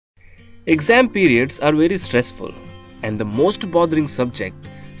Exam periods are very stressful, and the most bothering subject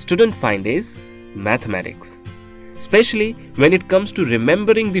students find is mathematics, especially when it comes to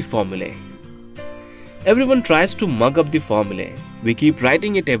remembering the formulae. Everyone tries to mug up the formulae. We keep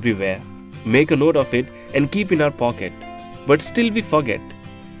writing it everywhere, make a note of it and keep in our pocket, but still we forget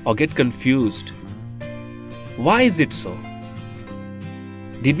or get confused. Why is it so?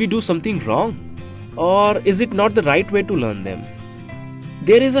 Did we do something wrong? Or is it not the right way to learn them?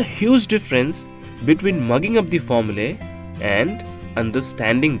 There is a huge difference between mugging up the formulae and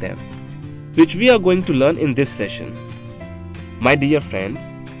understanding them, which we are going to learn in this session. My dear friends,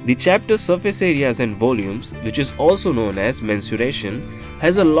 the chapter Surface Areas and Volumes, which is also known as mensuration,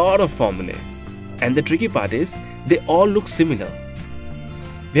 has a lot of formulae, and the tricky part is they all look similar.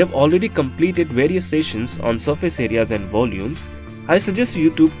 We have already completed various sessions on surface areas and volumes. I suggest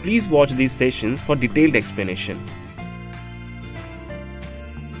you to please watch these sessions for detailed explanation.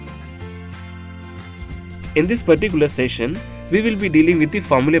 In this particular session, we will be dealing with the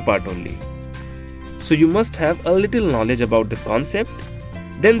formulae part only. So you must have a little knowledge about the concept.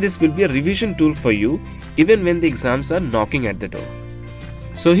 Then this will be a revision tool for you even when the exams are knocking at the door.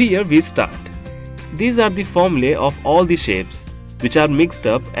 So here we start. These are the formulae of all the shapes, which are mixed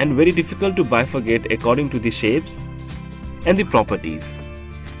up and very difficult to bifurcate according to the shapes and the properties.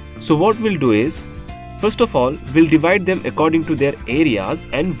 So what we'll do is, first of all, we'll divide them according to their areas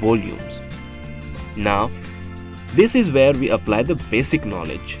and volumes. Now, this is where we apply the basic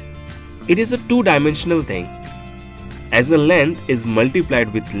knowledge. It is a two-dimensional thing, as the length is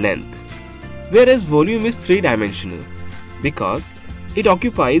multiplied with length, whereas volume is three-dimensional because it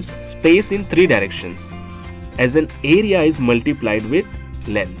occupies space in three directions, as an area is multiplied with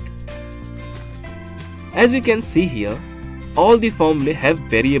length. As you can see here, all the formulae have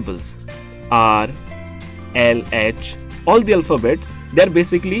variables R, L, H, all the alphabets, they are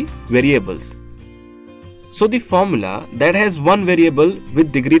basically variables. So the formula that has one variable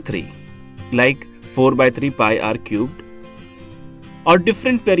with degree 3, like 4 by 3 pi r cubed, or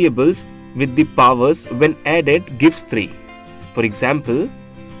different variables with the powers when added gives 3. For example,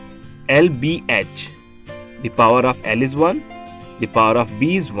 LBH, the power of L is 1, the power of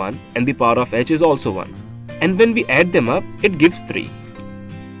B is 1 and the power of H is also 1. And when we add them up, it gives 3.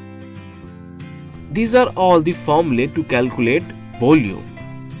 These are all the formulae to calculate volume.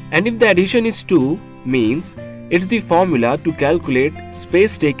 And if the addition is 2, means it's the formula to calculate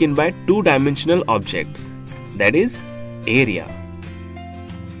space taken by two-dimensional objects, that is area.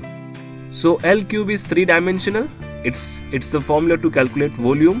 So L cube is three-dimensional, it's the formula to calculate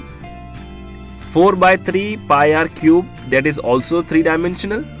volume. 4 by 3 pi r cube, that is also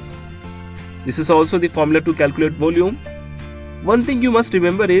three-dimensional. This is also the formula to calculate volume. One thing you must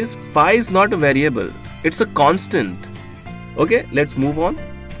remember is pi is not a variable, it's a constant. Okay, let's move on.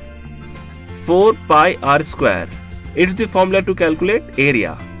 4 pi r square, it's the formula to calculate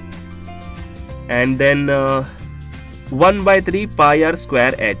area. And then 1 by 3 pi r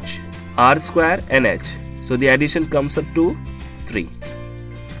square h, r square and h. So the addition comes up to 3.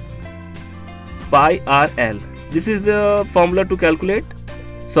 Pi r l, this is the formula to calculate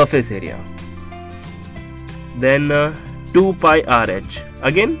surface area. Then 2 pi r h,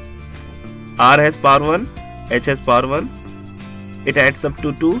 again r has power 1, h has power 1, it adds up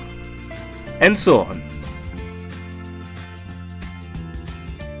to 2 and so on.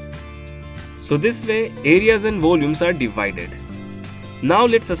 So this way areas and volumes are divided. Now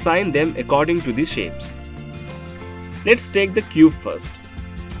let's assign them according to the shapes. Let's take the cube first.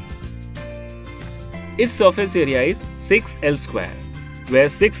 Its surface area is 6L square, where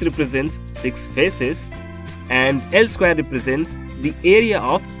 6 represents 6 faces and L square represents the area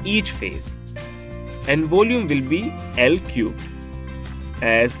of each face, and volume will be L cubed,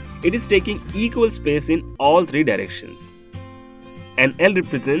 as it is taking equal space in all three directions, and L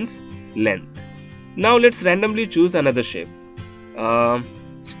represents length. Now let's randomly choose another shape.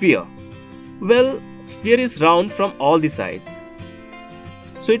 Sphere. Well, sphere is round from all the sides,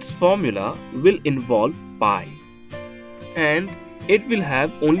 so its formula will involve pi, and it will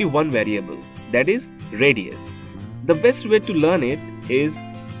have only one variable, that is radius. The best way to learn it is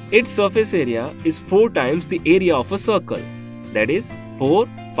its surface area is 4 times the area of a circle, that is 4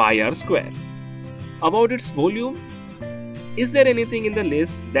 pi r square. About its volume, is there anything in the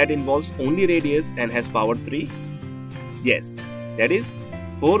list that involves only radius and has power 3? Yes, that is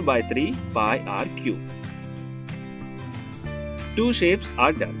 4 by 3 pi r cube. 2 shapes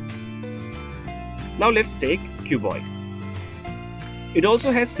are done. Now let's take cuboid. It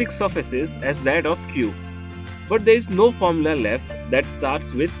also has 6 surfaces as that of cube, but there is no formula left that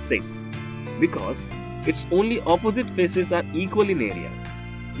starts with 6 because its only opposite faces are equal in area.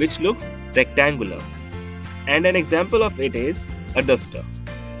 which looks rectangular, and an example of it is a duster.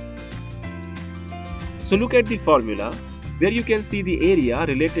 So look at the formula where you can see the area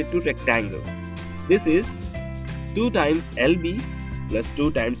related to rectangle. This is 2 times LB plus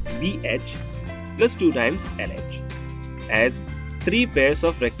 2 times BH plus 2 times LH as 3 pairs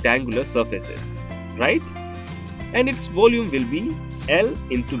of rectangular surfaces, right? And its volume will be L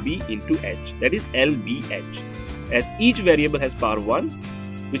into B into H, that is LBH, as each variable has power 1,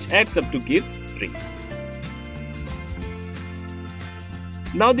 which adds up to give 3.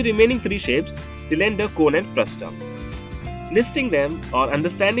 Now the remaining 3 shapes, cylinder, cone and frustum. Listing them or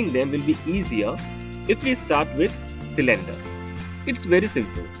understanding them will be easier if we start with cylinder. It's very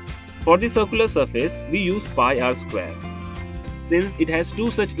simple. For the circular surface, we use pi r square. Since it has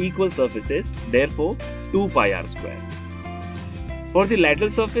 2 such equal surfaces, therefore 2 pi r square. For the lateral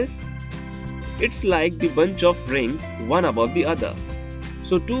surface, it's like the bunch of rings one above the other.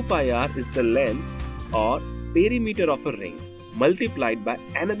 So 2 pi r is the length or perimeter of a ring multiplied by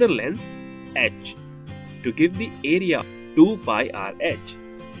another length h to give the area 2 pi r h.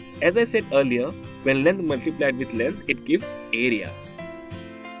 As I said earlier, when length multiplied with length, it gives area.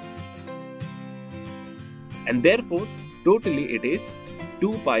 And therefore, totally it is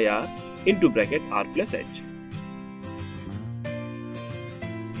 2 pi r into bracket r plus h.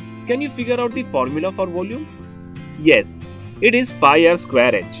 Can you figure out the formula for volume? Yes, it is pi r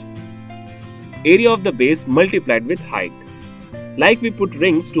square h. Area of the base multiplied with height. Like we put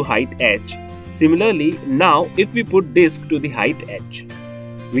rings to height h, similarly now if we put disc to the height h,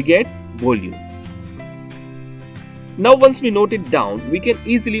 we get volume. Now once we note it down, we can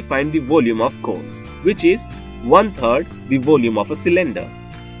easily find the volume of cone, which is 1/3 the volume of a cylinder.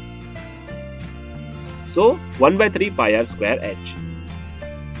 So 1 by 3 pi r square h.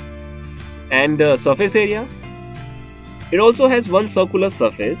 And surface area? It also has one circular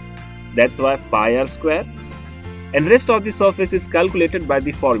surface, that's why pi r square. And rest of the surface is calculated by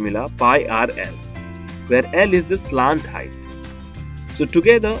the formula pi r l, where l is the slant height. So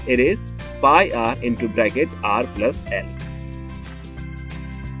together it is pi r into bracket r plus l.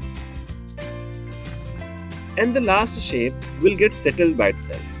 And the last shape will get settled by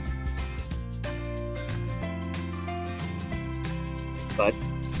itself. But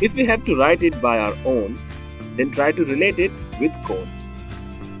if we have to write it by our own, then try to relate it with cone.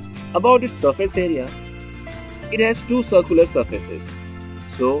 About its surface area, it has 2 circular surfaces,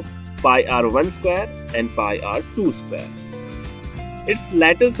 so pi r1 square and pi r2 square. Its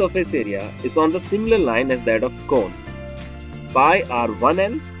lateral surface area is on the similar line as that of cone, pi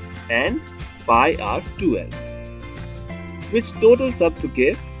r1l and pi r2l, which totals up to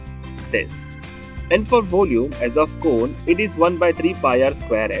give this. And for volume as of cone, it is 1 by 3 pi r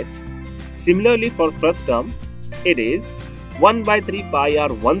square h. Similarly for frustum, it is 1 by 3 pi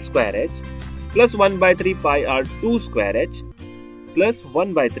r1 square h plus 1 by 3 pi r2 square h plus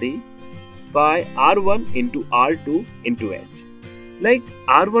 1 by 3 pi r1 into r2 into h. Like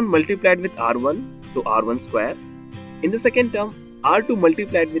r1 multiplied with r1, so r1 square. In the second term, r2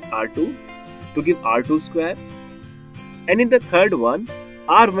 multiplied with r2 to give r2 square. And in the third one,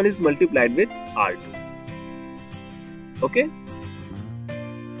 r1 is multiplied with r2. Okay?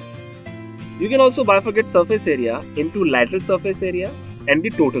 You can also bifurcate surface area into lateral surface area and the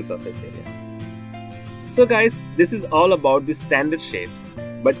total surface area. So guys, this is all about the standard shapes,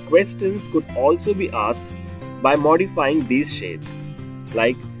 but questions could also be asked by modifying these shapes,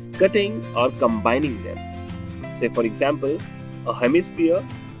 like cutting or combining them. Say for example, a hemisphere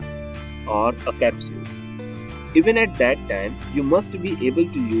or a capsule. Even at that time, you must be able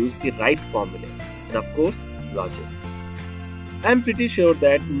to use the right formula and of course, logic. I am pretty sure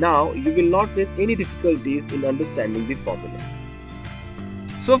that now you will not face any difficulties in understanding the formula.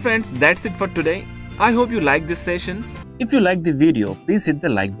 So friends, that's it for today. I hope you liked this session. If you liked the video, please hit the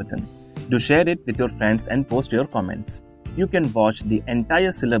like button. Do share it with your friends and post your comments. You can watch the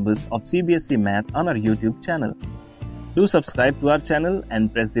entire syllabus of CBSE Math on our YouTube channel. Do subscribe to our channel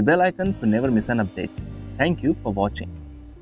and press the bell icon to never miss an update. Thank you for watching.